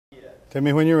Tell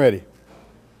me when you're ready.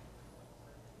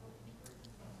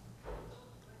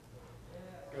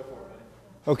 Go for it,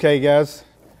 buddy. Okay, guys,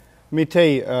 let me tell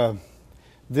you,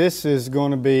 this is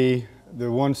going to be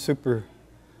the one super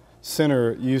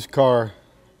center used car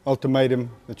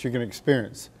ultimatum that you're going to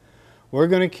experience. We're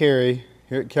going to carry,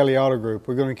 here at Kelly Auto Group,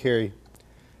 we're going to carry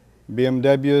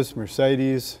BMWs,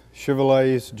 Mercedes,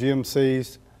 Chevrolets,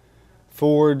 GMCs,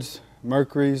 Fords,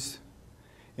 Mercurys,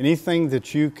 anything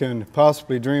that you can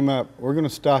possibly dream up, we're going to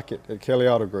stock it at Kelly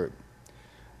Auto Group.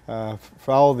 For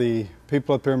all the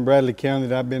people up here in Bradley County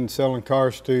that I've been selling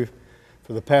cars to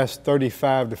for the past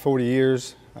 35 to 40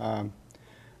 years, I'm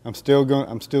still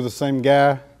the same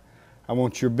guy. I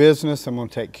want your business. I'm going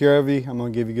to take care of you. I'm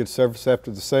going to give you good service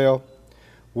after the sale.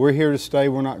 We're here to stay.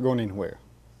 We're not going anywhere.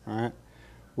 All right?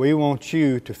 We want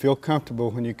you to feel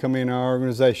comfortable when you come in our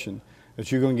organization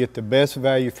that you're going to get the best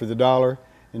value for the dollar,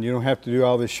 and you don't have to do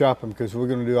all this shopping because we're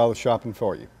going to do all the shopping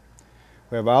for you.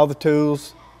 We have all the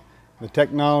tools, the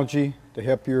technology to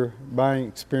help your buying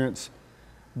experience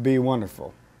be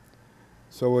wonderful.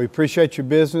 So we appreciate your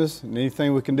business, and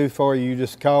anything we can do for you, you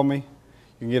just call me. You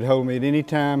can get a hold of me at any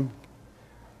time.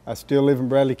 I still live in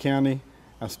Bradley County.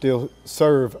 I still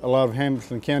serve a lot of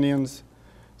Hamilton Countyans.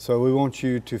 So we want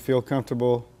you to feel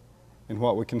comfortable in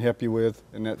what we can help you with,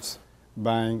 and that's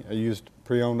buying a used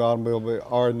pre-owned automobile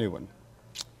or a new one.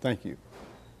 Thank you.